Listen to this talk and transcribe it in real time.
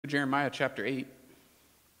Jeremiah chapter 8.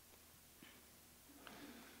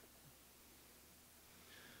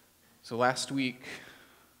 So last week,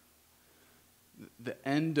 the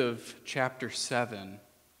end of chapter 7,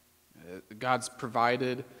 God's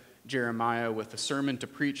provided Jeremiah with a sermon to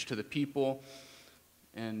preach to the people,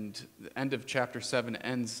 and the end of chapter 7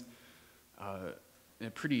 ends in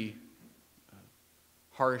a pretty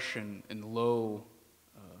harsh and low,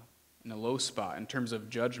 in a low spot in terms of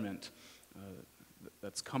judgment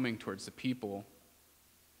that's coming towards the people.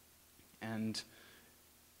 And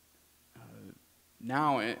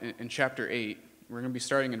now in chapter 8, we're going to be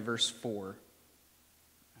starting in verse 4.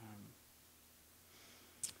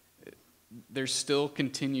 There's still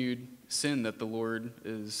continued sin that the Lord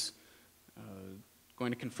is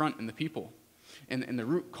going to confront in the people. And the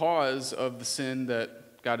root cause of the sin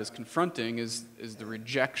that God is confronting is the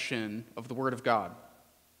rejection of the Word of God.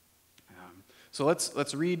 So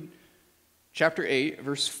let's read chapter 8,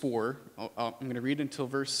 verse 4. I'm going to read until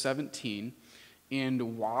verse 17.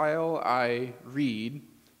 And while I read,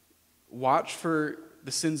 watch for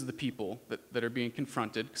the sins of the people that are being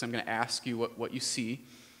confronted, because I'm going to ask you what you see,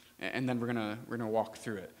 and then we're going to walk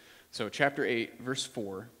through it. So chapter 8, verse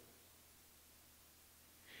 4.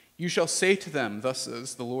 You shall say to them, thus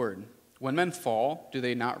says the Lord, when men fall, do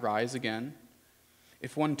they not rise again?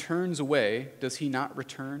 If one turns away, does he not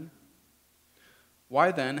return?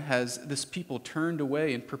 Why then has this people turned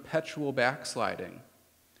away in perpetual backsliding?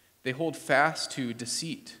 They hold fast to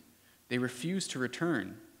deceit. They refuse to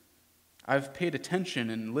return. I've paid attention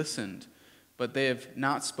and listened, but they have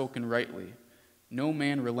not spoken rightly. No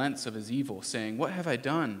man relents of his evil, saying, what have I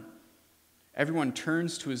done? Everyone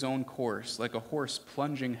turns to his own course, like a horse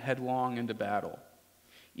plunging headlong into battle.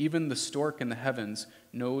 Even the stork in the heavens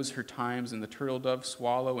knows her times, and the turtle dove,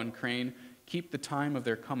 swallow, and crane keep the time of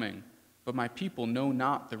their coming. But my people know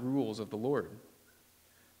not the rules of the Lord.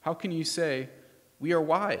 How can you say, we are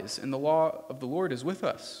wise, and the law of the Lord is with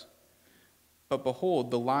us? But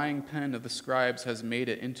behold, the lying pen of the scribes has made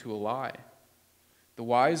it into a lie. The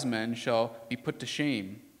wise men shall be put to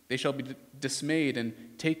shame. They shall be dismayed and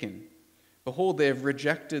taken. Behold, they have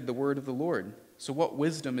rejected the word of the Lord. So what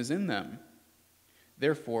wisdom is in them?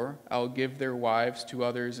 Therefore, I'll give their wives to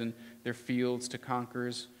others and their fields to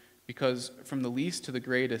conquerors, because from the least to the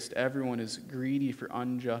greatest, everyone is greedy for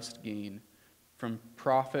unjust gain. From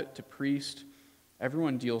prophet to priest,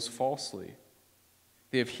 everyone deals falsely.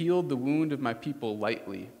 They have healed the wound of my people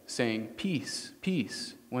lightly, saying, peace,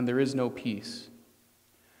 peace, when there is no peace.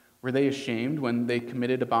 Were they ashamed when they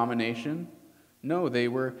committed abomination? No, they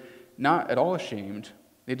were not at all ashamed.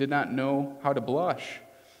 They did not know how to blush.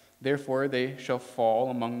 Therefore they shall fall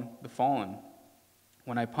among the fallen.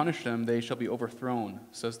 When I punish them, they shall be overthrown,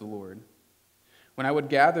 says the Lord. When I would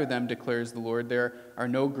gather them, declares the Lord, there are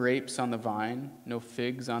no grapes on the vine, no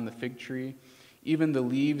figs on the fig tree. Even the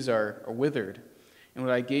leaves are withered, and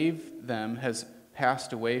what I gave them has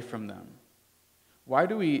passed away from them. Why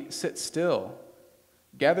do we sit still?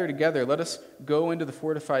 Gather together, let us go into the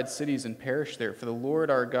fortified cities and perish there, for the Lord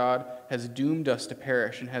our God has doomed us to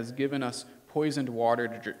perish and has given us poisoned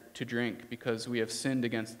water to drink, because we have sinned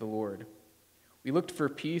against the Lord. We looked for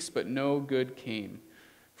peace, but no good came.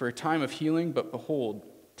 For a time of healing, but behold,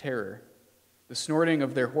 terror. The snorting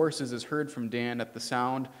of their horses is heard from Dan. At the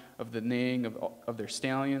sound of the neighing of their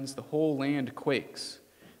stallions, the whole land quakes.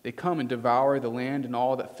 They come and devour the land and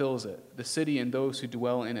all that fills it, the city and those who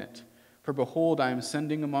dwell in it. For behold, I am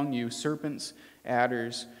sending among you serpents,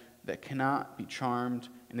 adders that cannot be charmed,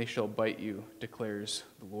 and they shall bite you, declares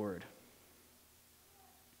the Lord.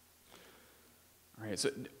 All right, so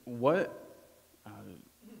what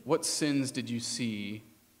sins did you see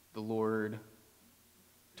the Lord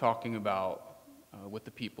talking about with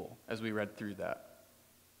the people as we read through that?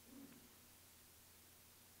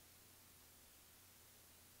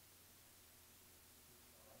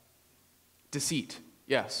 Deceit,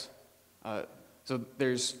 yes. So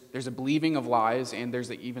there's a believing of lies, and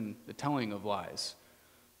there's even the telling of lies.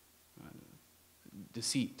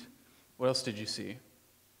 Deceit. What else did you see?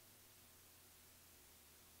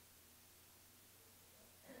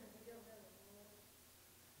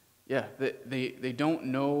 Yeah, they don't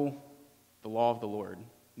know the law of the Lord.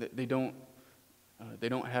 They don't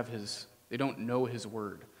know His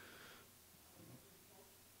word.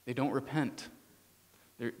 They don't repent.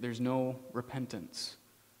 There's no repentance.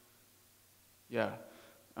 Yeah,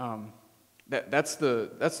 that's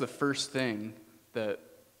the first thing that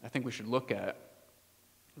I think we should look at.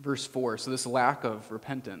 Verse 4. So this lack of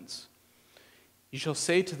repentance. You shall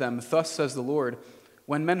say to them, thus says the Lord,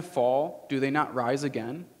 when men fall, do they not rise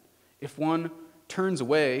again? If one turns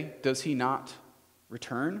away, does he not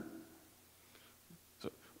return? So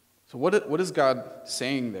So what is God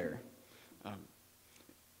saying there?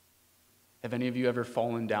 Have any of you ever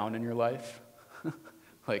fallen down in your life?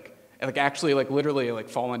 like actually, literally,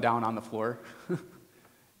 fallen down on the floor?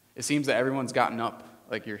 It seems that everyone's gotten up,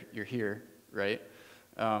 like you're here, right?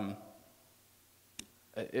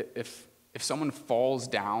 If someone falls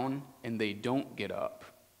down and they don't get up,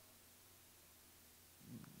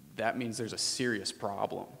 that means there's a serious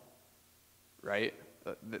problem, right?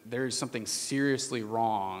 There's something seriously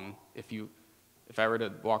wrong if I were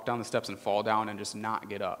to walk down the steps and fall down and just not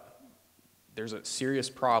get up. There's a serious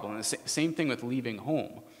problem. The same thing with leaving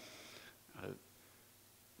home.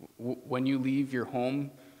 When you leave your home,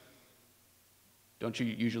 don't you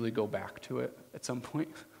usually go back to it at some point?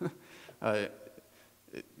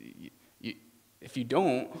 If you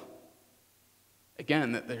don't,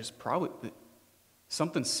 again, there's probably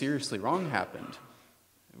something seriously wrong happened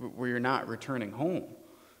where you're not returning home.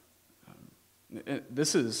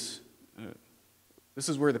 This is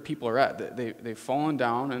where the people are at. They've fallen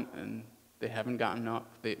down and they haven't gotten up.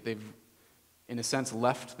 They've, in a sense,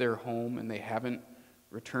 left their home and they haven't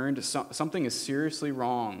returned. Something is seriously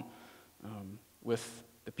wrong with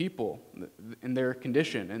the people in their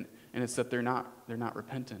condition, and it's that they're not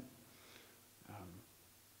repentant.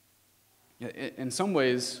 In some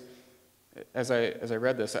ways, as I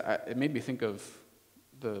read this, it made me think of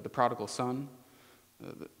the prodigal son,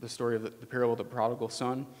 the story of the parable of the prodigal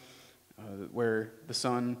son, where the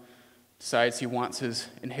son decides he wants his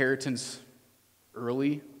inheritance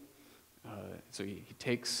early. So he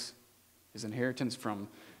takes his inheritance from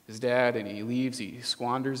his dad and he leaves, he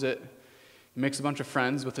squanders it. He makes a bunch of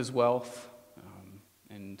friends with his wealth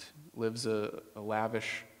and lives a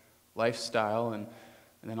lavish lifestyle. And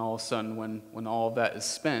then all of a sudden, when all of that is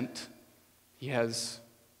spent, he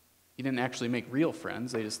didn't actually make real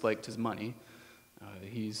friends. They just liked his money.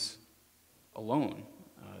 He's alone.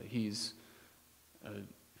 He's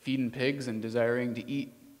feeding pigs and desiring to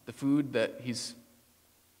eat the food that he's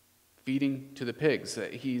feeding to the pigs.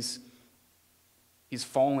 He's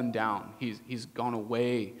fallen down. He's gone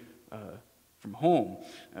away from home.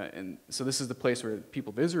 And so this is the place where the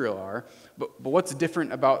people of Israel are. But what's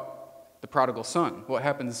different about the prodigal son? What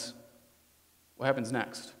happens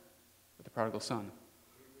next with the prodigal son?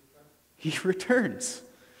 He returns.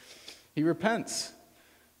 He repents.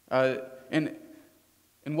 And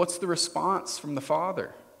what's the response from the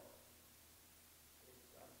father?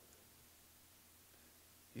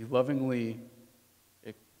 He lovingly,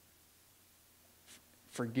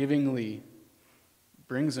 forgivingly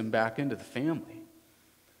brings him back into the family.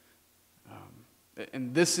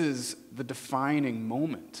 And this is the defining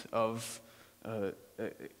moment of,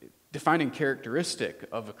 defining characteristic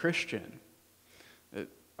of a Christian.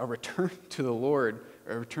 A return to the Lord,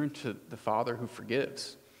 a return to the Father who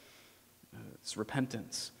forgives. It's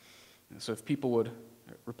repentance. So if people would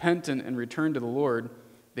repent and return to the Lord,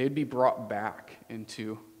 they'd be brought back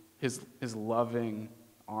into his loving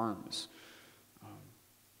arms.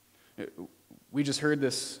 We just heard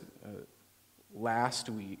this last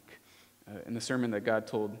week in the sermon that God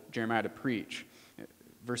told Jeremiah to preach.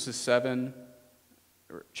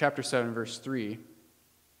 Chapter 7, verse 3.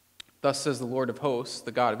 Thus says the Lord of hosts,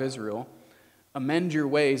 the God of Israel, amend your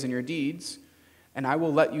ways and your deeds, and I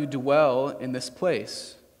will let you dwell in this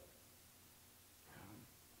place.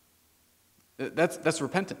 That's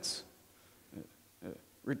repentance.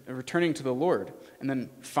 Returning to the Lord, and then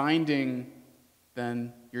finding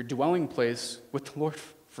your dwelling place with the Lord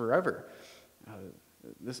forever.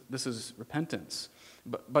 This is repentance.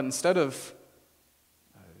 But instead of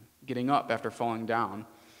getting up after falling down,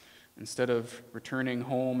 instead of returning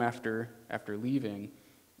home after leaving,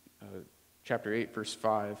 chapter 8, verse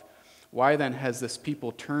 5, why then has this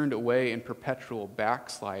people turned away in perpetual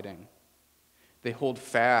backsliding? They hold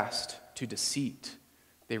fast to deceit.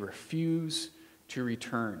 They refuse to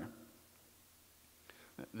return.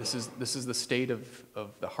 This is the state of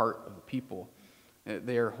the heart of the people.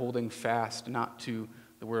 They are holding fast not to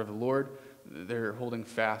the word of the Lord. They're holding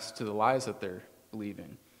fast to the lies that they're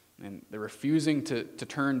believing. And they're refusing to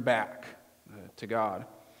turn back to God.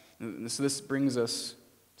 And so this brings us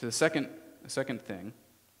to the second thing.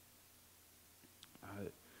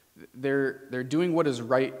 They're doing what is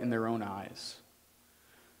right in their own eyes.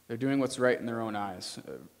 They're doing what's right in their own eyes.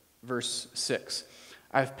 Verse 6.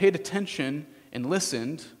 I've paid attention and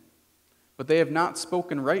listened, but they have not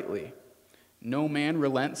spoken rightly. No man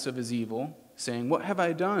relents of his evil, saying, what have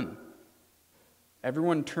I done?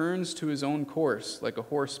 Everyone turns to his own course, like a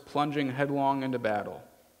horse plunging headlong into battle.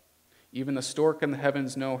 Even the stork in the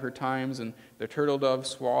heavens know her times, and the turtle dove,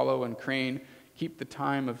 swallow, and crane keep the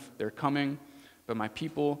time of their coming, but my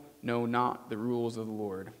people know not the rules of the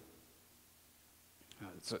Lord.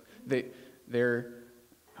 So they're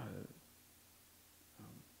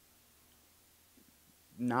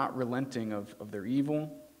not relenting of their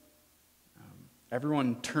evil.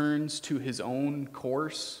 Everyone turns to his own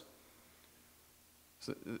course.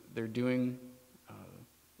 So they're doing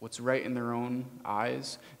what's right in their own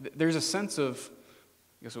eyes. There's a sense of,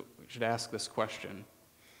 I guess we should ask this question.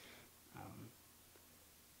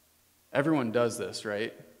 Everyone does this,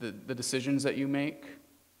 right? The decisions that you make,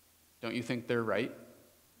 don't you think they're right?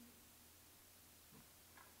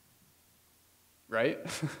 Right?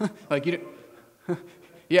 Like you don't,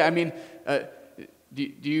 yeah, I mean, do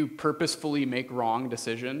you purposefully make wrong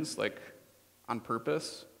decisions, like on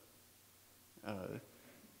purpose?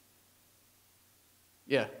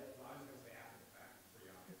 Yeah.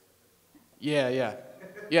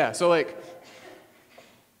 Yeah, so like,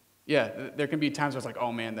 yeah, there can be times where it's like,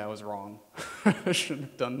 oh man, that was wrong. I shouldn't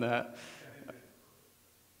have done that.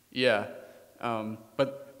 Yeah,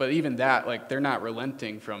 but even that, like, they're not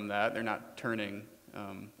relenting from that. They're not turning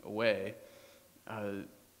away.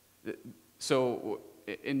 So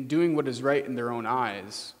in doing what is right in their own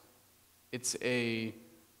eyes, it's a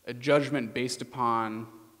judgment based upon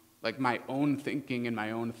like my own thinking and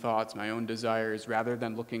my own thoughts, my own desires, rather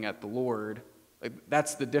than looking at the Lord. Like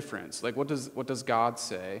that's the difference. Like what does God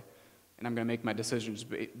say? And I'm going to make my decisions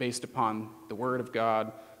based upon the Word of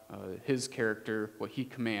God, His character, what He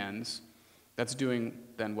commands. That's doing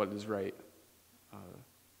then what is right,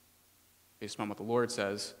 based upon what the Lord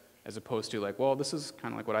says, as opposed to like, well, this is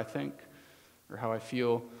kind of like what I think or how I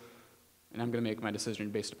feel, and I'm going to make my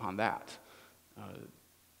decision based upon that.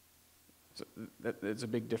 So there's a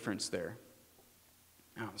big difference there.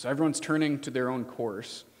 So everyone's turning to their own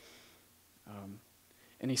course.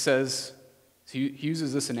 And he says, so he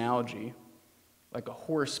uses this analogy, like a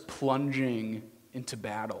horse plunging into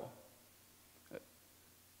battle.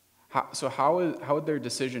 How would their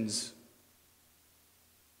decisions,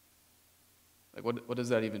 like what does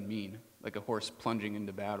that even mean? Like a horse plunging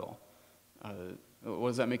into battle. What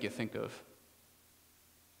does that make you think of?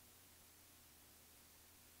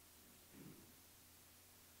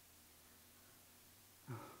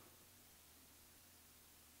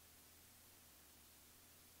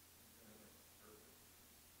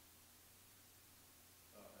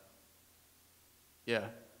 Yeah,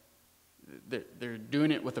 they're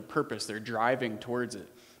doing it with a purpose. They're driving towards it.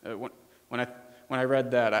 When I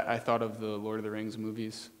read that, I thought of the Lord of the Rings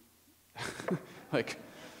movies. Like,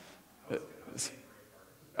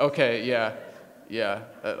 okay, yeah.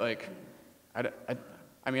 Like,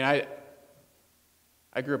 I mean,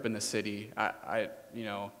 I grew up in the city. I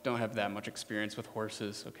don't have that much experience with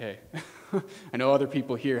horses. Okay, I know other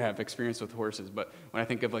people here have experience with horses, but when I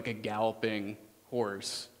think of like a galloping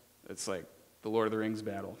horse, it's like the Lord of the Rings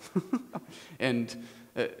battle. And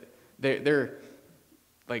they're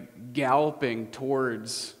like galloping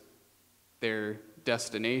towards their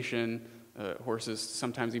destination. Horses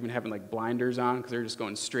sometimes even having like blinders on because they're just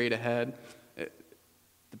going straight ahead.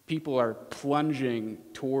 The people are plunging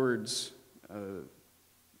towards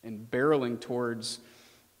and barreling towards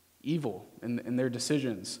evil in their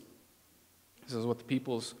decisions. This is what the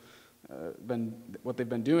people's what they've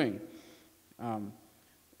been doing.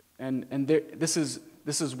 And this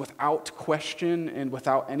is without question and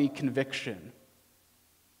without any conviction.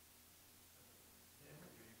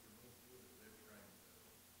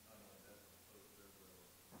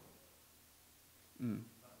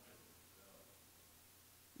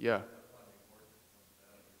 Yeah.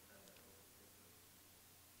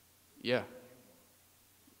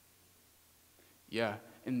 Yeah.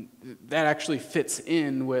 And that actually fits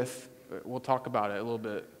in with, we'll talk about it a little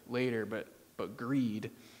bit later, but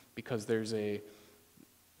greed. Because there's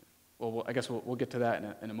well, I guess we'll get to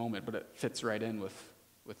that in a moment, but it fits right in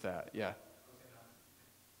with that, yeah.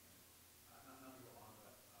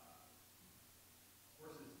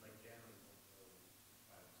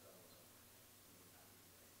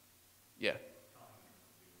 Yeah.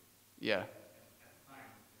 Yeah.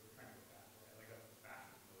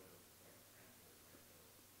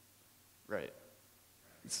 Right.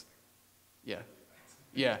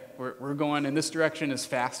 Yeah, we're going in this direction as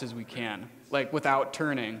fast as we can, like without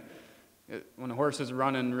turning. When a horse is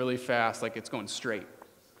running really fast, like it's going straight.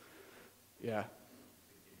 Yeah.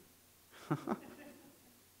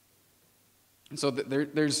 And so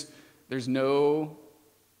there's no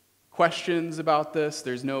questions about this.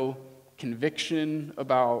 There's no conviction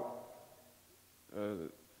about.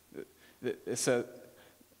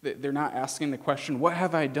 They're not asking the question, "What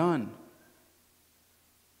have I done?"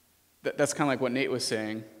 That's kind of like what Nate was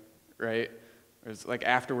saying, right? It's like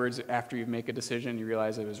afterwards, after you make a decision, you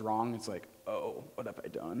realize it was wrong. It's like, oh, what have I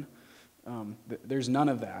done? There's none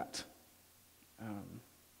of that.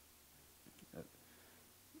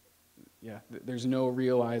 There's no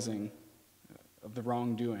realizing of the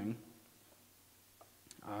wrongdoing.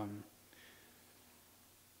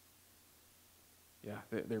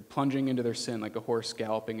 They're plunging into their sin like a horse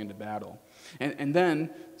galloping into battle. And then,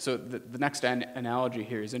 so the next analogy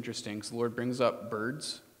here is interesting. So the Lord brings up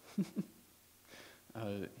birds. He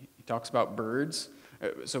talks about birds.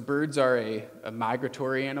 So birds are a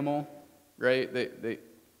migratory animal, right?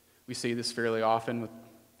 We see this fairly often with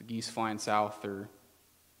the geese flying south or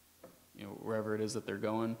wherever it is that they're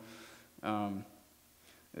going.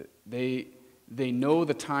 They know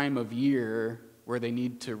the time of year where they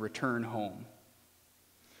need to return home.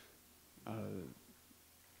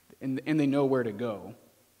 And they know where to go.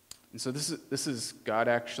 And so this is God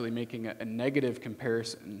actually making a negative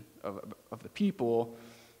comparison of the people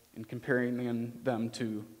and comparing them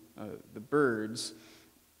to the birds.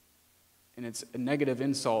 And it's a negative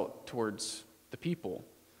insult towards the people.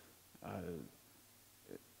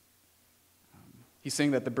 He's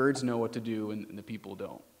saying that the birds know what to do and the people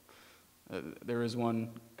don't. There was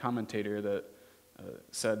one commentator that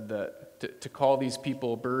said that to call these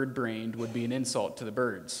people bird-brained would be an insult to the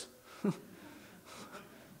birds.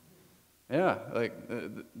 Yeah, like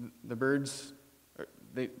the birds,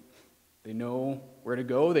 they know where to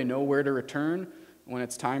go, they know where to return when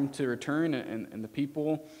it's time to return, and the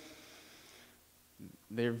people,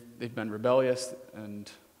 they've been rebellious and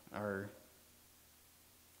are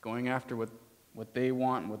going after what they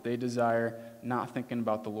want and what they desire, not thinking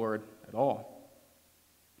about the Lord at all.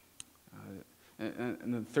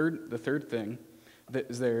 And the third thing that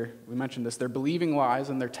is there, we mentioned this, they're believing lies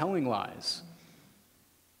and they're telling lies.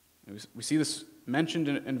 We see this mentioned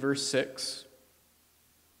in verse 6,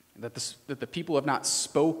 that the people have not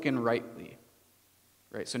spoken rightly.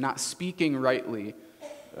 Right? So not speaking rightly,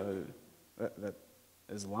 that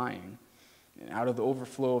is lying. And out of the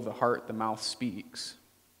overflow of the heart, the mouth speaks.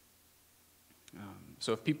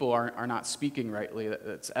 So if people are not speaking rightly,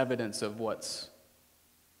 that's evidence of what's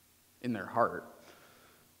in their heart.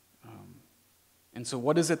 And so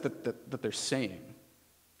what is it that they're saying?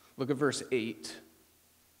 Look at verse 8.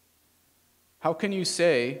 How can you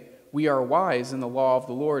say, we are wise and the law of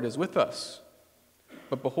the Lord is with us?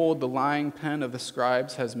 But behold, the lying pen of the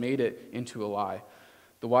scribes has made it into a lie.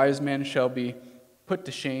 The wise men shall be put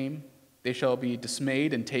to shame. They shall be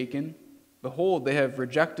dismayed and taken. Behold, they have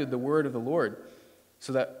rejected the word of the Lord.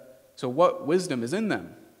 So what wisdom is in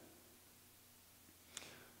them?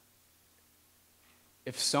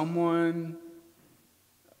 If someone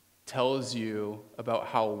tells you about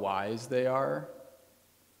how wise they are,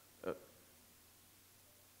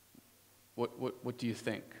 what do you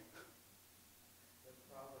think?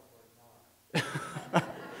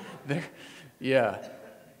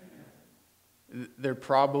 They're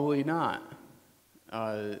probably not.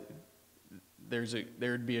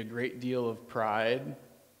 There'd be a great deal of pride.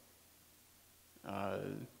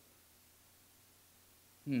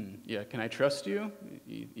 Can I trust you?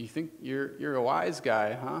 You think you're a wise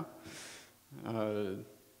guy, huh?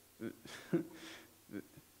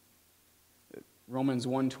 Romans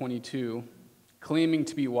 1:22, claiming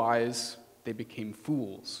to be wise, they became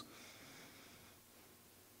fools.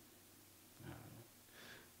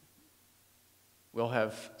 We'll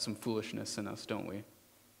have some foolishness in us, don't we?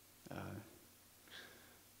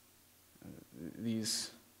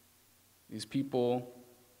 These people,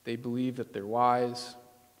 they believe that they're wise,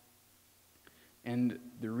 and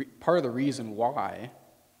part of the reason why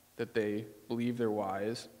that they believe they're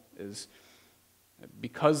wise is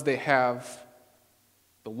because they have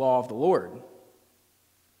the law of the Lord.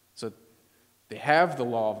 So they have the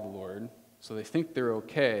law of the Lord, so they think they're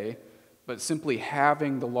okay, but simply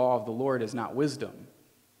having the law of the Lord is not wisdom.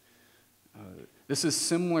 This is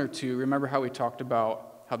similar to, remember how we talked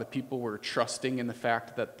about how the people were trusting in the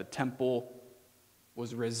fact that the temple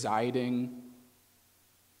was residing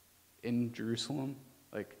in Jerusalem?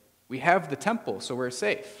 Like, we have the temple, so we're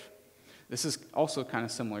safe. This is also kind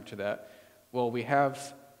of similar to that. Well, we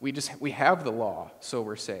have the law, so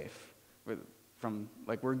we're safe.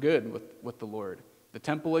 We're good with the Lord. The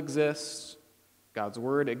temple exists, God's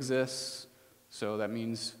word exists, so that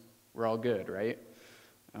means we're all good, right?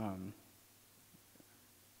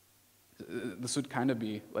 This would kind of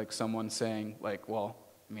be like someone saying, I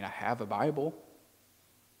have a Bible.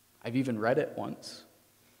 I've even read it once.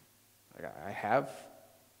 I have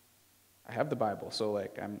the Bible, so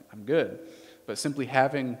I'm good. But simply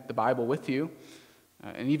having the Bible with you,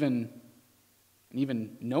 and even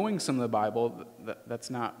knowing some of the Bible, that's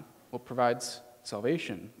not what provides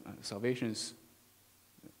salvation. Salvation is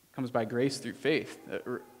comes by grace through faith,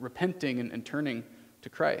 repenting and turning to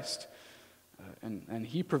Christ. And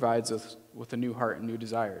he provides us with a new heart and new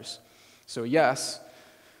desires. So yes,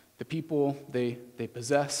 the people, they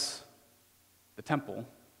possess the temple.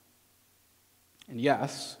 And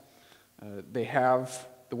yes, they have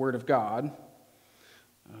the Word of God,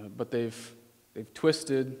 but they've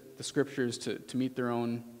twisted the Scriptures to meet their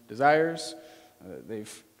own desires.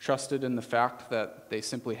 They've trusted in the fact that they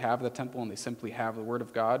simply have the temple and they simply have the Word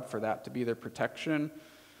of God for that to be their protection.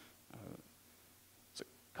 So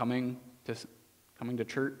coming to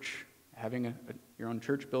church, having your own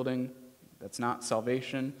church building, that's not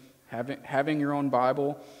salvation. Having your own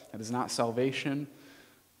Bible, that is not salvation.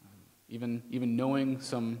 Even knowing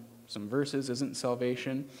some verses isn't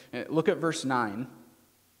salvation. Look at verse 9.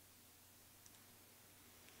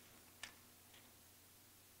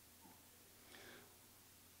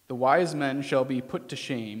 The wise men shall be put to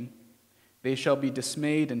shame. They shall be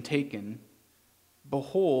dismayed and taken.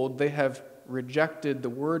 Behold, they have rejected the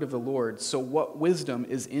word of the Lord, so what wisdom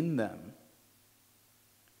is in them?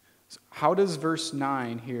 So how does verse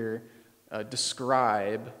 9 here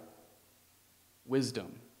describe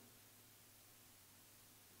wisdom?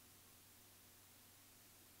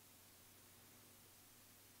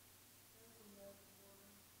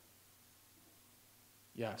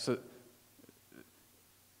 Yeah, so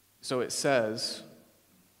it says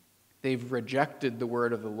they've rejected the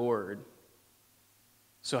word of the Lord.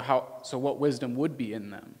 So what wisdom would be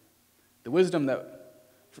in them? The wisdom that,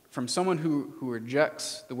 from someone who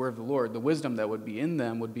rejects the word of the Lord, the wisdom that would be in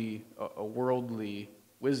them would be a worldly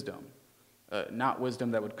wisdom, not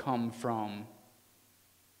wisdom that would come from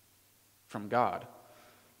God.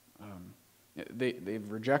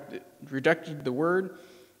 They've rejected the word,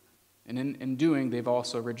 and in doing, they've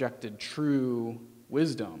also rejected true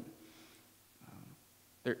wisdom.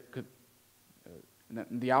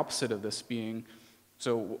 The opposite of this being,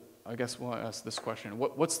 so I guess we'll ask this question.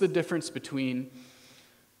 What's the difference between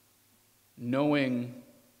knowing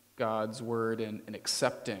God's word and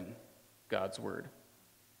accepting God's word?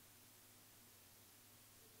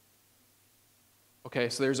 Okay,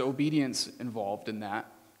 so there's obedience involved in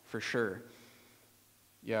that, for sure.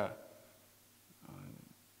 Yeah.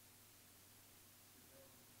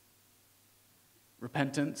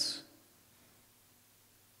 Repentance.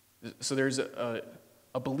 So there's a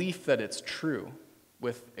belief that it's true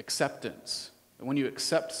with acceptance. When you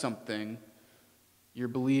accept something, you're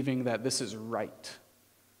believing that this is right.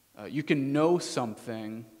 You can know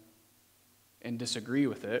something and disagree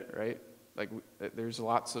with it, right? Like there's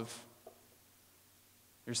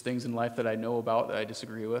things in life that I know about that I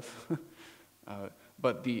disagree with.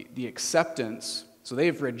 But the acceptance, so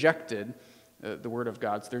they've rejected the word of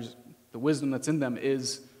God. So there's the wisdom that's in them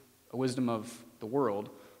is a wisdom of the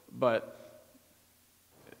world, but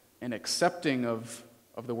an accepting of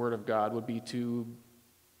the word of God would be to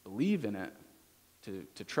believe in it,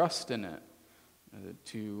 to trust in it,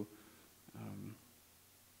 to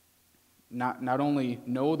not only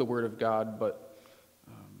know the word of God, but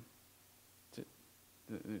to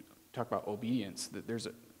talk about obedience. That there's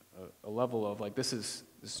a level of like this is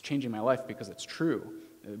changing my life because it's true,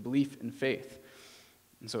 belief and faith.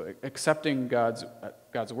 And so accepting God's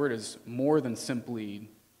word is more than simply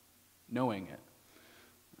knowing it,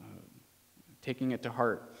 taking it to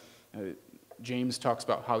heart. James talks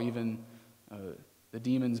about how even the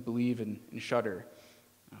demons believe and shudder.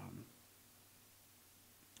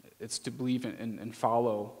 It's to believe and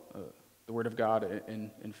follow the word of God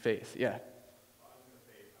in faith. Yeah.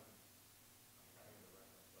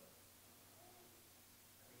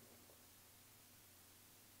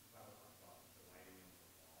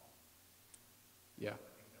 Yeah.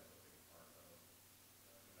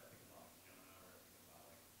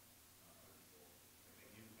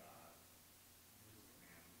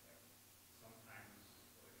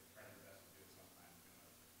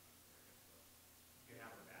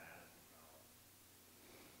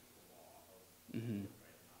 Mm-hmm.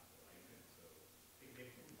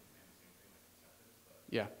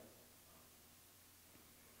 Yeah.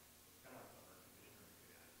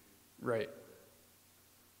 Right.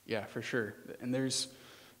 Yeah, for sure. And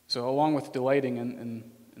so along with delighting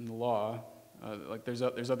in the law, like there's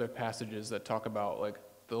other passages that talk about like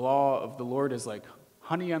the law of the Lord is like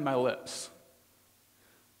honey on my lips.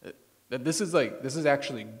 That this is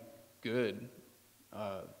actually good,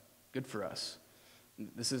 good for us.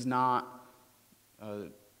 This is not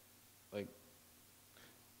like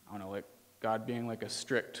I don't know, like God being like a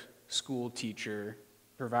strict school teacher,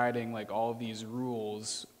 providing like all these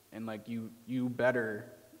rules and like you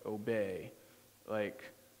better obey. Like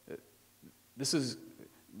this is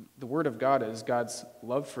the Word of God is God's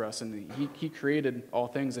love for us, and he created all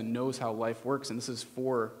things and knows how life works, and this is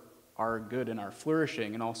for our good and our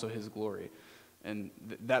flourishing and also his glory. And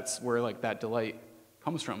that's where like that delight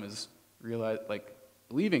comes from, is realize, like,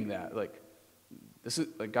 believing that, like, this is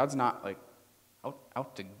like God's not like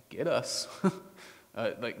out to get us.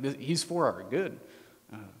 He's for our good,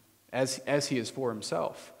 as he is for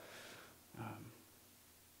himself.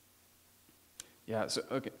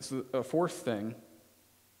 So a fourth thing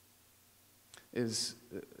is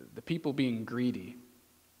the people being greedy.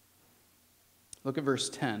 Look at verse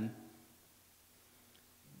 10.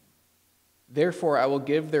 Therefore I will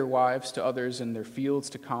give their wives to others and their fields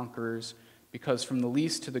to conquerors, because from the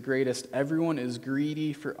least to the greatest everyone is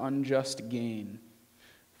greedy for unjust gain.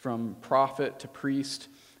 From prophet to priest,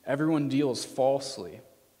 everyone deals falsely.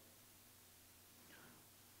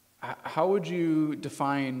 How would you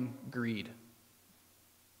define greed?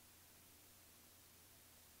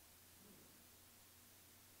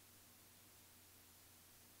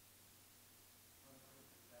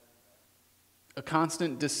 A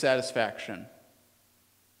constant dissatisfaction,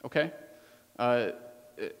 okay?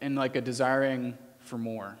 And like a desiring for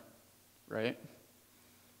more, right?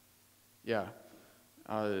 Yeah.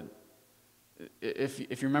 If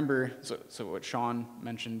you remember, so what Sean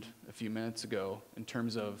mentioned a few minutes ago in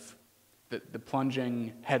terms of the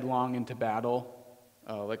plunging headlong into battle,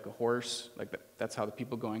 like a horse, like that's how the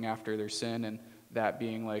people going after their sin, and that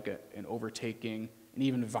being like an overtaking and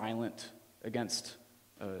even violent against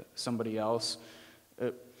somebody else.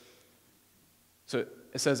 So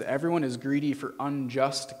it says everyone is greedy for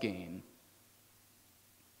unjust gain.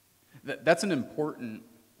 That's an important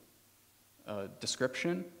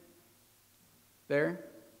description there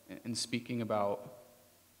in speaking about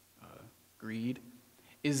greed.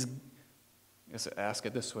 Let's ask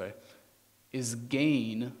it this way: is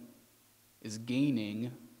gaining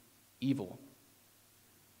evil?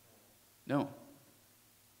 No,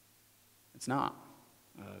 it's not.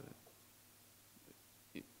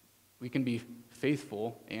 We can be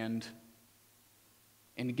faithful and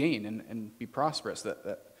gain and be prosperous.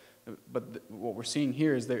 But what we're seeing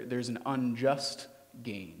here is there's an unjust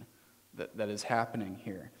gain that is happening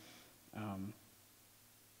here,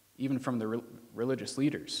 even from the religious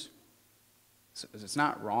leaders. So it's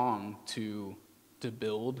not wrong to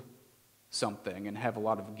build something and have a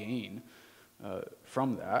lot of gain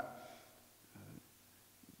from that.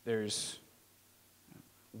 There's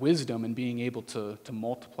wisdom in being able to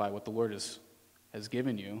multiply what the Lord has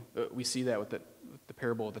given you. We see that with the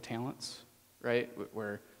parable of the talents, right?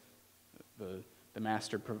 Where the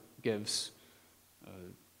master gives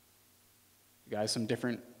guys some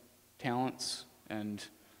different talents, and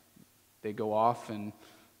they go off and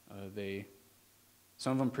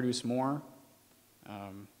some of them produce more,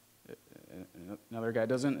 another guy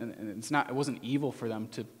doesn't, and it wasn't evil for them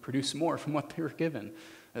to produce more from what they were given.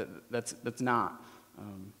 That's not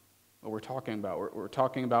what we're talking about. We're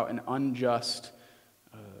talking about an unjust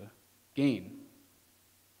gain.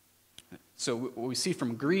 So what we see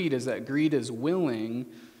from greed is that greed is willing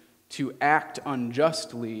to act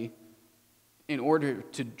unjustly in order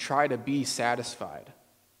to try to be satisfied,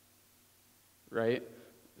 right?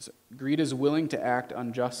 So greed is willing to act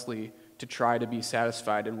unjustly to try to be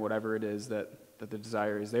satisfied in whatever it is that the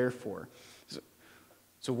desire is there for.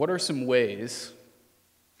 So what are some ways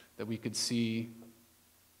that we could see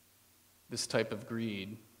this type of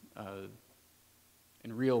greed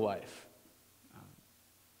in real life?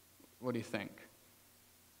 What do you think?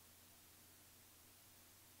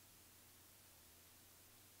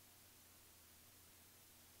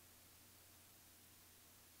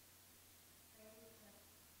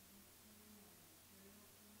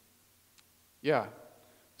 Yeah.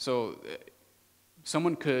 So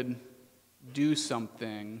someone could do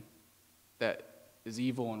something that is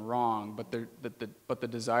evil and wrong, but the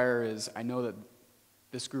desire is, I know that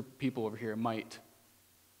this group of people over here might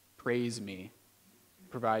praise me,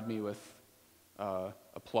 provide me with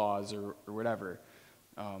applause or whatever.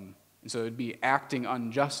 And so it would be acting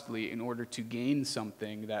unjustly in order to gain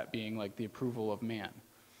something, that being like the approval of man.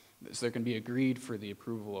 So there can be a greed for the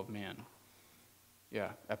approval of man.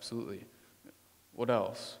 Yeah, absolutely. What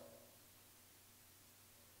else?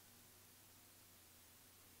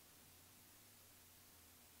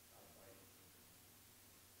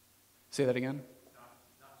 Say that again?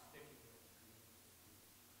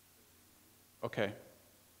 Okay.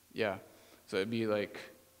 Yeah. So it'd be like,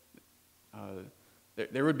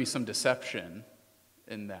 there would be some deception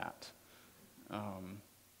in that, of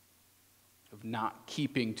not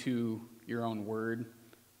keeping to your own word,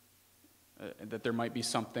 that there might be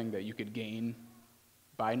something that you could gain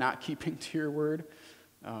by not keeping to your word.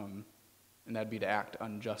 and that'd be to act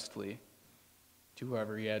unjustly to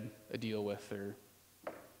whoever he had a deal with, or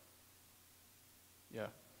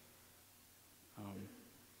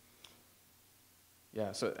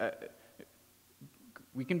so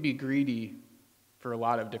we can be greedy for a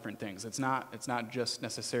lot of different things. It's not just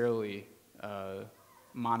necessarily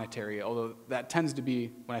monetary, although that tends to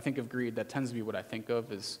be, when I think of greed, that tends to be what I think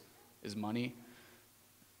of is money.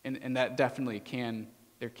 And that definitely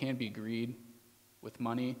there can be greed with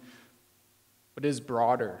money, but it is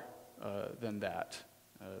broader than that.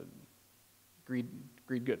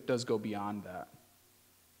 Greed does go beyond that.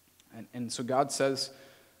 And so God says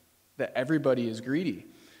that everybody is greedy,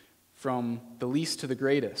 from the least to the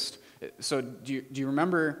greatest. So do you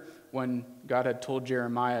remember when God had told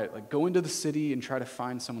Jeremiah, like, go into the city and try to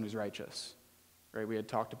find someone who's righteous? Right? We had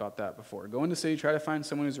talked about that before. Go into the city, try to find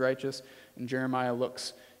someone who's righteous. And Jeremiah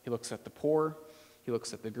looks at the poor, he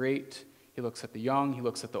looks at the great, he looks at the young, he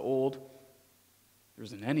looks at the old. There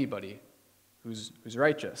isn't anybody who's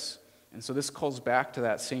righteous. And so this calls back to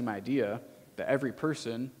that same idea that every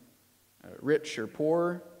person, rich or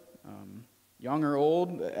poor, young or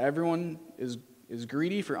old, everyone is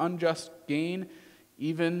greedy for unjust gain.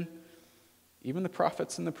 Even the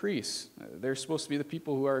prophets and the priests, they're supposed to be the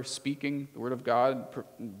people who are speaking the word of God,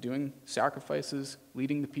 doing sacrifices,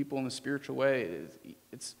 leading the people in a spiritual way.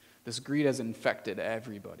 This greed has infected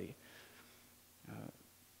everybody.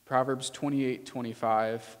 Proverbs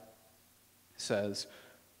 28:25 says,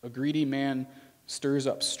 "A greedy man stirs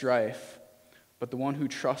up strife, but the one who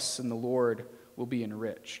trusts in the Lord will be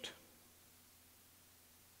enriched."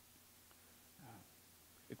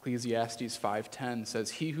 Ecclesiastes 5:10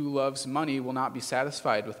 says, "He who loves money will not be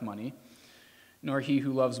satisfied with money, nor he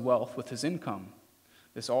who loves wealth with his income.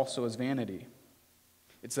 This also is vanity."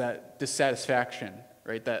 It's that dissatisfaction,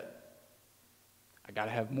 right? That I got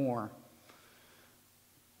to have more.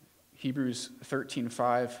 Hebrews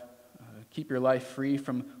 13:5, "Keep your life free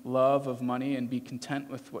from love of money and be content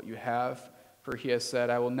with what you have, for he has said,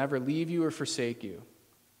 I will never leave you or forsake you."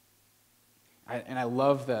 I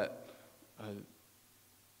love that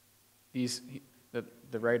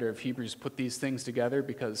the writer of Hebrews put these things together,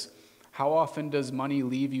 because how often does money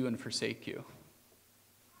leave you and forsake you?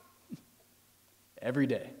 Every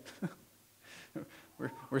day.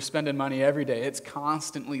 We're spending money every day. It's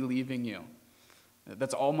constantly leaving you.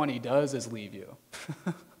 That's all money does, is leave you.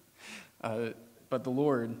 But the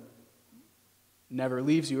Lord never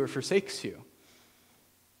leaves you or forsakes you.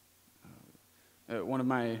 One of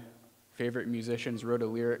my favorite musicians wrote a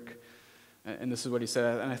lyric, and this is what he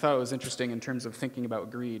said, and I thought it was interesting in terms of thinking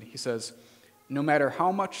about greed. He says, "No matter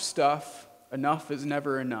how much stuff, enough is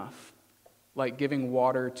never enough, like giving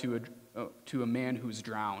water to a man who's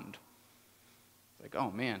drowned." It's like,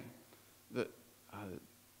 oh man,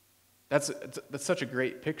 that's such a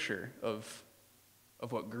great picture of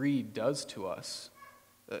what greed does to us.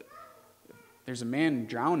 That if there's a man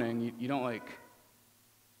drowning, you don't like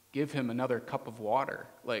give him another cup of water.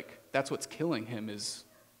 Like, that's what's killing him is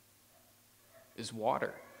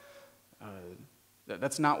water.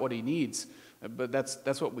 That's not what he needs, but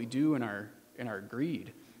that's what we do in our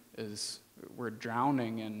greed. Is we're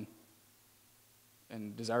drowning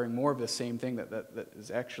and desiring more of the same thing that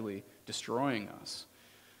is actually destroying us.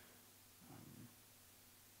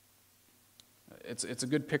 It's a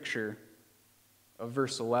good picture of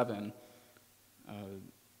verse 11,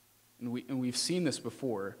 and we've seen this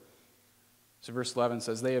before. So verse 11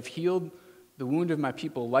 says, "They have healed the wound of my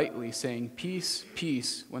people lightly, saying, 'Peace,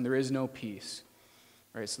 peace,' when there is no peace."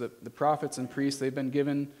 Right. So the prophets and priests, they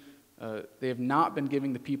have not been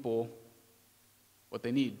giving the people what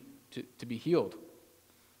they need to be healed.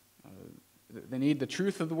 They need the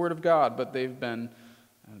truth of the word of God, but they've been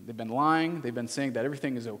lying. They've been saying that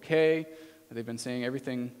everything is okay. They've been saying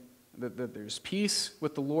everything that there's peace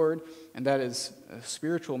with the Lord, and that is a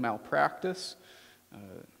spiritual malpractice.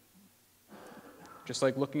 Just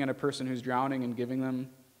like looking at a person who's drowning and giving them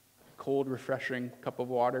a cold, refreshing cup of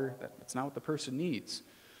water, that's not what the person needs.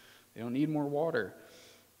 They don't need more water.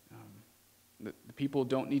 The people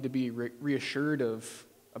don't need to be reassured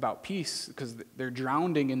about peace, because they're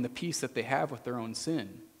drowning in the peace that they have with their own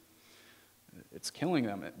sin. It's killing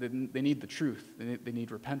them. They need the truth. They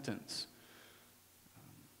need repentance.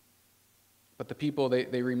 But the people,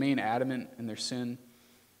 they remain adamant in their sin.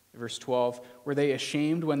 Verse 12, "Were they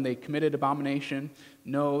ashamed when they committed abomination?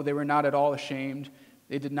 No, they were not at all ashamed.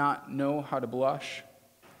 They did not know how to blush.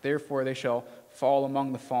 Therefore they shall fall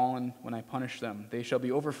among the fallen when I punish them. They shall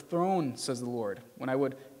be overthrown, says the Lord, when I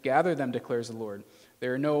would gather them, declares the Lord.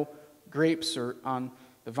 There are no grapes on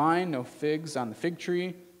the vine, no figs on the fig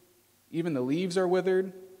tree. Even the leaves are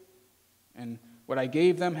withered. And What I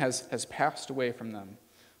gave them has passed away from them.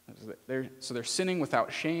 So they're sinning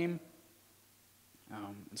without shame.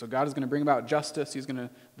 And so God is going to bring about justice. The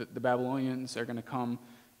Babylonians are going to come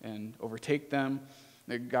and overtake them.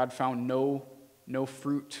 God found no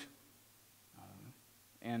fruit,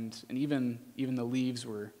 and even the leaves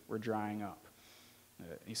were drying up.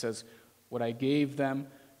 He says, what I gave them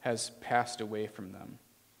has passed away from them.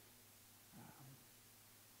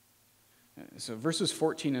 So verses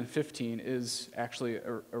 14 and 15 is actually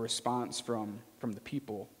a response from the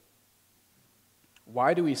people.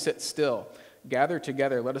 Why do we sit still? Gather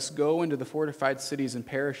together, let us go into the fortified cities and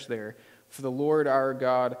perish there. For the Lord our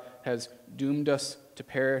God has doomed us to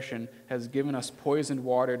perish and has given us poisoned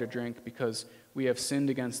water to drink because we have sinned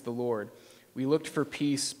against the Lord. We looked for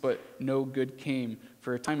peace, but no good came,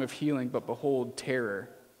 for a time of healing, but behold, terror.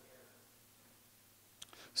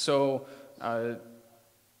 So,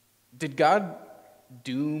 did God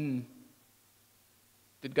doom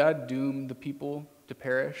the people to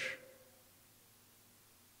perish?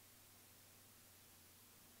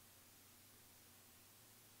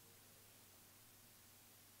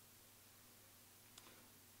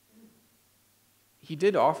 He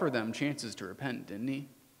did offer them chances to repent, didn't he?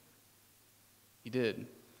 He did.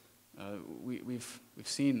 We've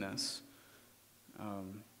seen this.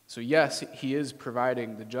 So yes, he is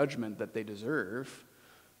providing the judgment that they deserve,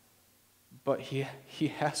 but he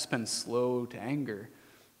has been slow to anger.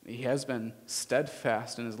 He has been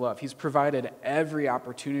steadfast in his love. He's provided every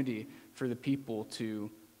opportunity for the people to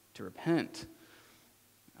repent,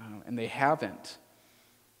 and they haven't.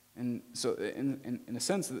 And so, in a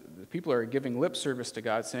sense, the people are giving lip service to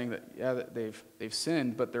God, saying that they've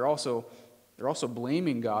sinned, but they're also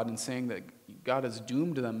blaming God and saying that God has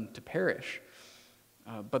doomed them to perish.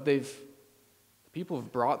 But the people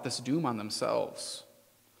have brought this doom on themselves.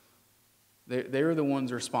 They're the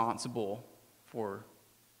ones responsible for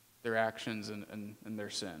their actions and their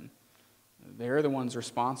sin. They're the ones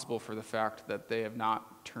responsible for the fact that they have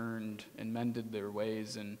not turned and mended their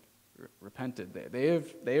ways and repented.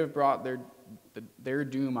 They have brought their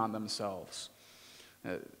doom on themselves.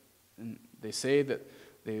 And they say that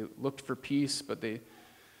they looked for peace, but the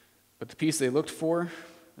peace they looked for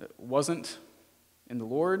wasn't in the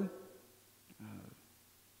Lord,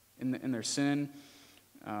 in their sin.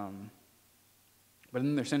 But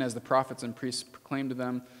in their sin, as the prophets and priests proclaimed to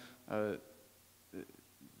them,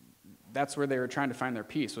 that's where they were trying to find their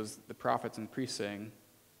peace, was the prophets and priests saying,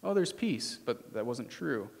 oh, there's peace, but that wasn't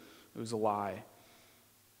true. It was a lie.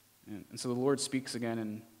 And so the Lord speaks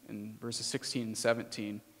again in verses 16 and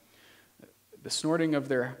 17. The snorting of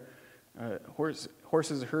their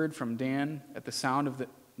horses heard from Dan, at the sound of the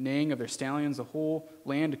neighing of their stallions, the whole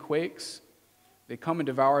land quakes. They come and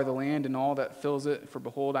devour the land and all that fills it. For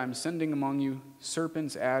behold, I am sending among you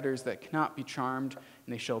serpents, adders that cannot be charmed,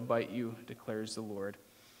 and they shall bite you, declares the Lord.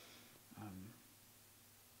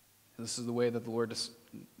 This is the way that the Lord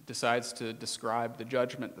decides to describe the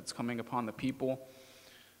judgment that's coming upon the people.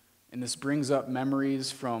 And this brings up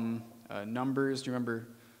memories from Numbers. Do you remember?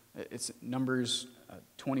 It's Numbers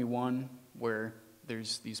 21, where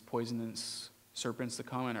there's these poisonous serpents that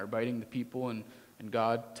come and are biting the people, and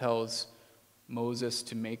God tells Moses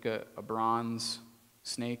to make a bronze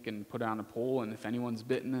snake and put it on a pole, and if anyone's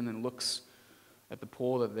bitten and then looks at the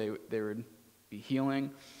pole, that they would be healing.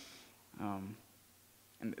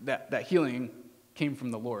 And that healing came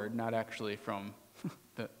from the Lord, not actually from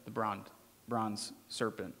the bronze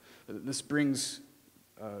serpent. This brings,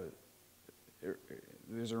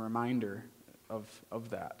 there's a reminder of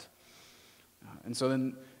that. And so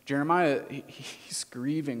then Jeremiah, he's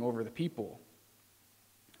grieving over the people.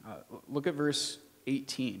 Look at verse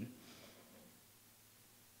 18.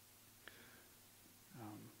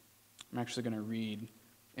 I'm actually going to read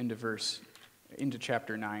into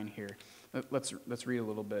chapter 9 here. Let's read a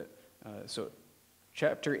little bit. So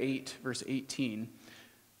chapter 8, verse 18.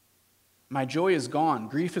 My joy is gone,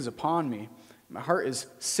 grief is upon me. My heart is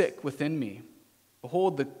sick within me.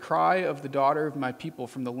 Behold, the cry of the daughter of my people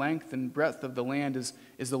from the length and breadth of the land is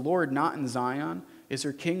the Lord not in Zion? Is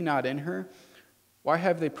her king not in her? Why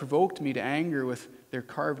have they provoked me to anger with their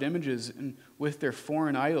carved images and with their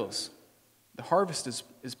foreign idols? The harvest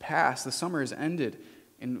is past, the summer is ended,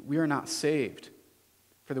 and we are not saved.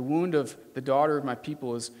 For the wound of the daughter of my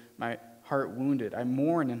people is my heart wounded. I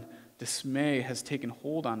mourn, and dismay has taken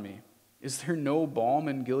hold on me. Is there no balm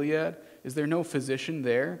in Gilead? Is there no physician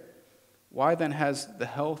there? Why then has the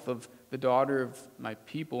health of the daughter of my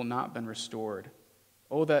people not been restored?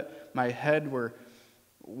 Oh, that my head were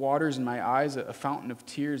waters and my eyes a fountain of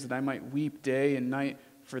tears, that I might weep day and night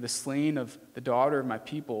for the slain of the daughter of my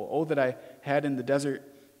people. Oh, that I had in the desert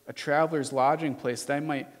a traveler's lodging place, that I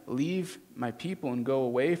might leave my people and go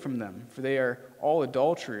away from them, for they are all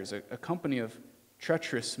adulterers, a company of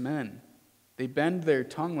treacherous men. They bend their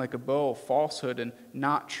tongue like a bow. Falsehood and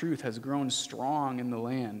not truth has grown strong in the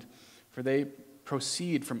land, for they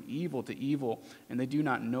proceed from evil to evil, and they do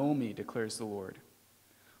not know me, declares the Lord.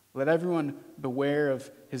 Let everyone beware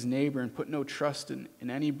of his neighbor and put no trust in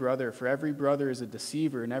any brother, for every brother is a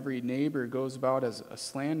deceiver, and every neighbor goes about as a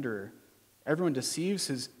slanderer. Everyone deceives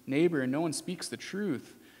his neighbor, and no one speaks the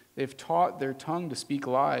truth. They have taught their tongue to speak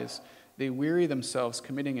lies. They weary themselves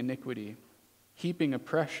committing iniquity, heaping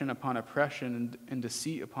oppression upon oppression and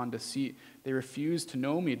deceit upon deceit. They refuse to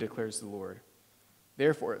know me, declares the Lord.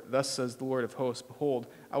 Therefore, thus says the Lord of hosts, behold,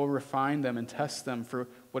 I will refine them and test them, for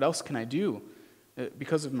what else can I do?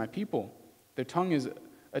 Because of my people. Their tongue is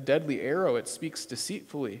a deadly arrow. It speaks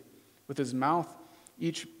deceitfully. With his mouth,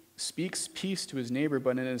 each speaks peace to his neighbor,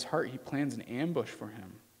 but in his heart he plans an ambush for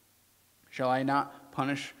him. Shall I not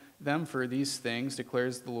punish them for these things,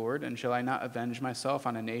 declares the Lord, and shall I not avenge myself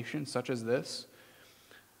on a nation such as this?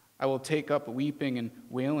 I will take up weeping and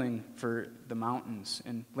wailing for the mountains,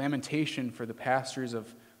 and lamentation for the pastures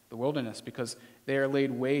of the wilderness, because they are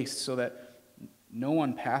laid waste so that no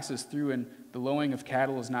one passes through, and the lowing of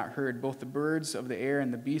cattle is not heard. Both the birds of the air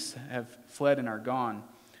and the beasts have fled and are gone.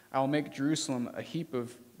 I will make Jerusalem a heap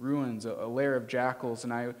of ruins, a lair of jackals,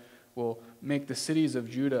 and I will make the cities of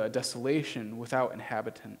Judah a desolation without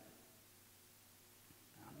inhabitant.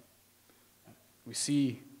 We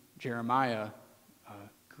see Jeremiah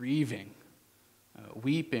grieving,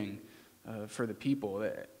 weeping for the people,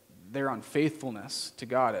 their unfaithfulness to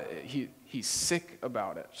God. He's sick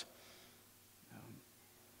about it.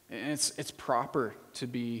 And it's proper to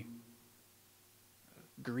be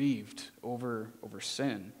grieved over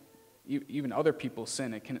sin. Even other people's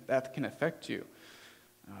sin, that can affect you.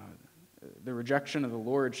 The rejection of the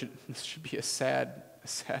Lord should be a sad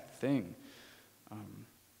thing.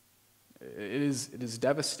 It is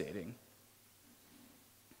devastating.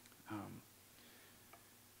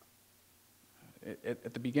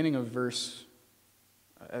 At the beginning of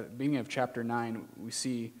chapter 9, we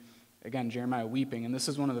see again Jeremiah weeping, and this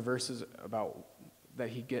is one of the verses about that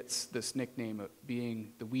he gets this nickname of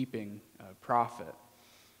being the weeping prophet.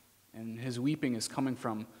 And his weeping is coming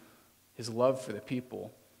from his love for the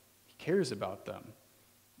people. He cares about them,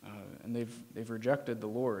 and they've rejected the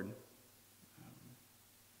Lord.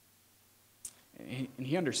 And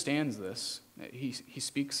he understands this. He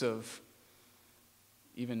speaks of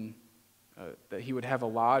even that he would have a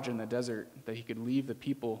lodge in the desert, that he could leave the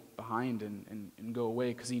people behind and go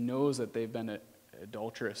away, because he knows that they've been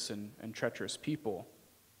adulterous and treacherous people.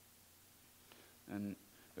 And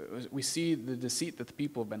we see the deceit that the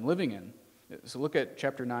people have been living in. So look at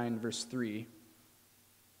chapter 9, verse 3.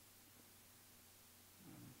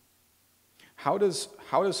 How does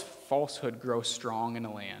falsehood grow strong in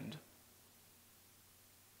a land?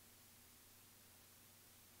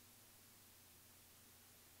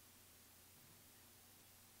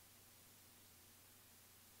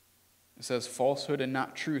 It says, falsehood and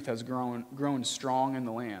not truth has grown strong in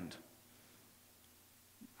the land.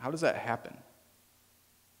 How does that happen?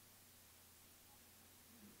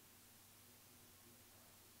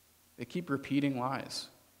 They keep repeating lies.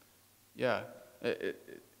 Yeah,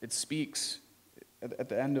 it speaks. At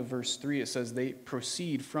the end of verse 3, it says they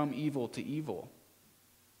proceed from evil to evil.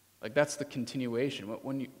 Like, that's the continuation.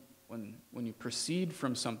 When you proceed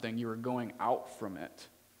from something, you are going out from it.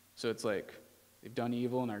 So it's like they've done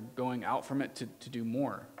evil and are going out from it to do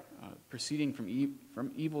more, proceeding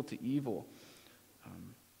from evil to evil.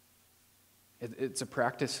 It's a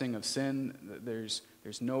practicing of sin. There's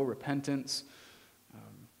no repentance.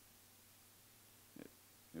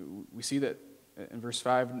 We see that in verse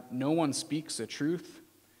 5, no one speaks the truth.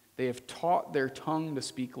 They have taught their tongue to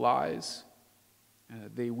speak lies.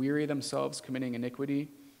 They weary themselves committing iniquity.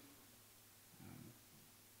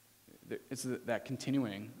 It's that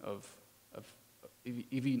continuing of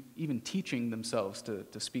even teaching themselves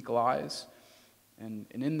to speak lies. And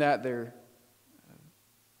in that, they're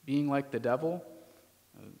being like the devil.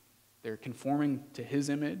 They're conforming to his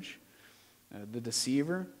image, the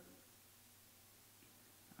deceiver.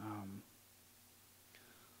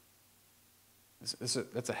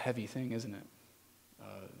 That's a heavy thing, isn't it?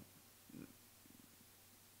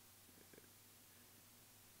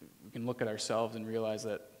 We can look at ourselves and realize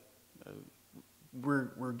that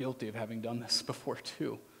we're guilty of having done this before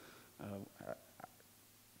too.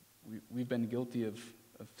 We've been guilty of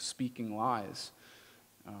speaking lies.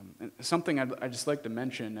 And something I'd just like to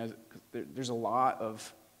mention, as there's a lot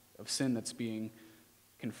of sin that's being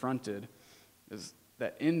confronted, is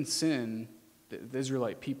that in sin the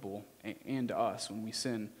Israelite people and to us when we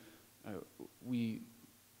sin, we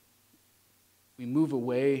move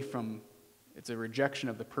away from, it's a rejection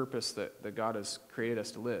of the purpose that God has created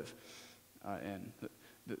us to live. And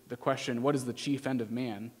the question, what is the chief end of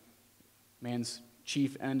man? Man's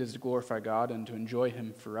chief end is to glorify God and to enjoy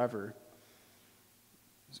him forever.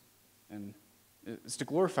 And it's to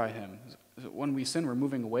glorify him. When we sin, we're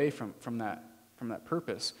moving away from that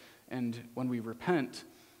purpose. And when we repent,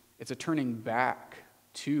 it's a turning back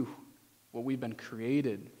to what we've been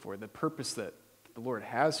created for, the purpose that the Lord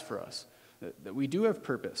has for us. That we do have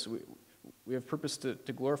purpose. We have purpose to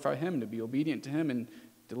glorify him, to be obedient to him, and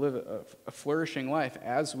to live a flourishing life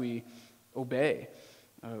as we obey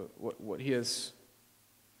what he has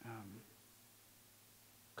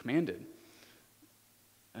commanded.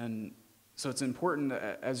 And so it's important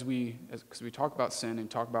that because we talk about sin and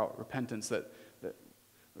talk about repentance, that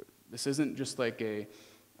this isn't just like a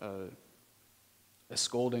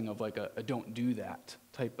scolding of like a don't do that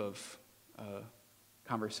type of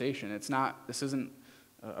conversation. This isn't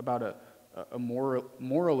about a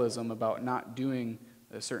moralism about not doing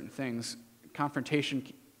certain things. Confrontation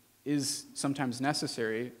is sometimes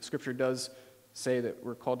necessary. Scripture does say that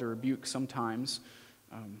we're called to rebuke sometimes.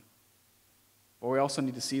 But we also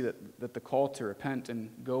need to see that the call to repent and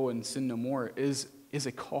go and sin no more is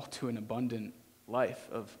a call to an abundant life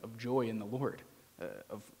of joy in the Lord,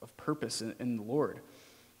 of purpose in the Lord,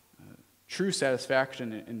 true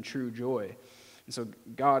satisfaction and true joy. And so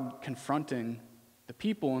God confronting the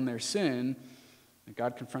people in their sin, and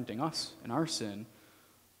God confronting us in our sin,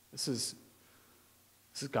 this is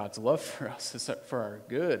God's love for us. It's for our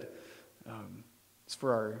good. It's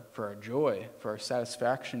for our joy, for our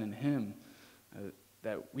satisfaction in him,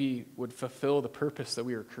 that we would fulfill the purpose that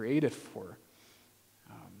we were created for.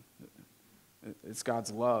 It's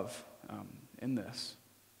God's love in this.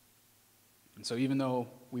 And so even though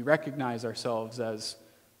we recognize ourselves as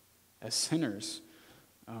sinners,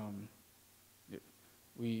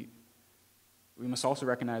 we must also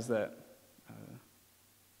recognize that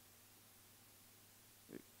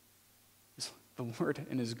the Lord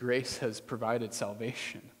in his grace has provided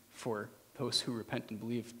salvation for those who repent and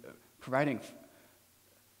believe, providing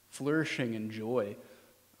flourishing and joy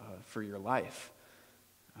for your life.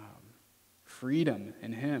 Freedom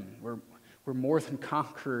in him. We're more than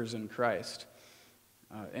conquerors in Christ.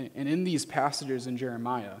 And in these passages in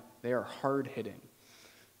Jeremiah, they are hard-hitting.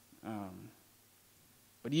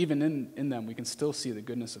 But even in them, we can still see the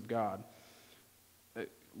goodness of God.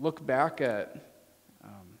 Look back at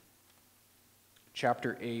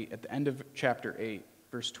chapter 8, at the end of chapter 8,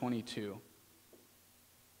 verse 22.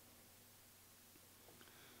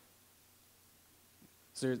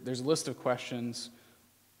 So there's a list of questions.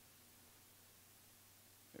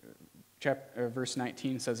 Verse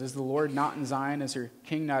 19 says, "Is the Lord not in Zion? Is her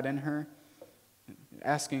king not in her?"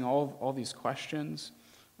 Asking all these questions.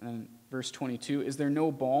 And then verse 22, "Is there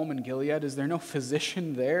no balm in Gilead? Is there no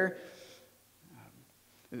physician there?"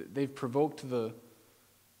 They've provoked the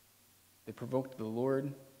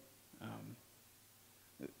Lord.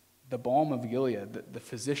 The balm of Gilead, the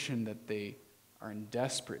physician that they are in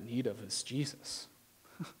desperate need of, is Jesus.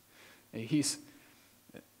 He's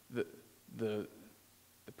the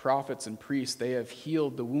prophets and priests, they have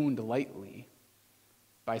healed the wound lightly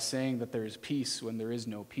by saying that there is peace when there is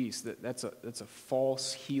no peace. That's a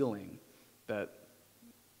false healing that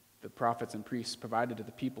the prophets and priests provided to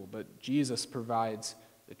the people. But Jesus provides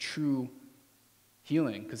the true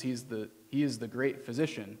healing because he is the great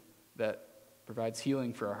physician that provides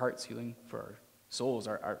healing for our hearts, healing for our souls,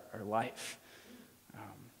 our life.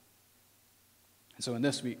 And so in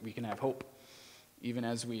this we can have hope, even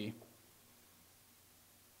as we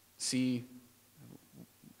see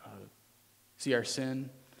our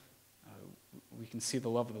sin. We can see the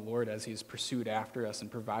love of the Lord as he's pursued after us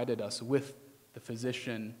and provided us with the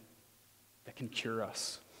physician that can cure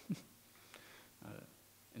us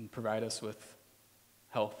and provide us with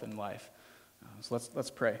health and life. So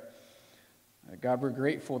let's pray. God, we're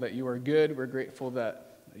grateful that you are good. We're grateful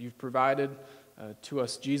that you've provided to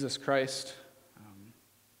us Jesus Christ,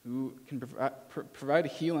 who can provide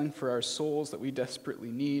healing for our souls that we desperately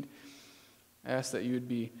need. I ask that you would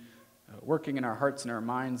be working in our hearts and our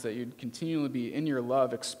minds, that you'd continually be in your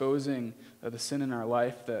love exposing the sin in our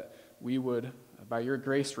life, that we would, by your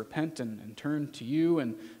grace, repent and turn to you,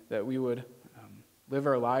 and that we would live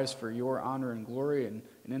our lives for your honor and glory, and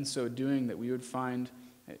in so doing that we would find,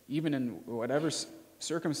 even in whatever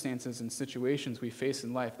circumstances and situations we face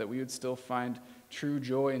in life, that we would still find true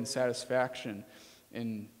joy and satisfaction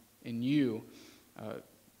in you,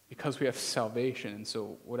 because we have salvation. And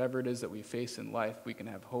so whatever it is that we face in life, we can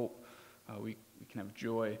have hope we can have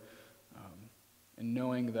joy in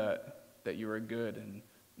knowing that you are good and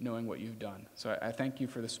knowing what you've done. So I thank you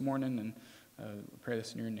for this morning, and pray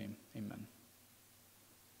this in your name. Amen.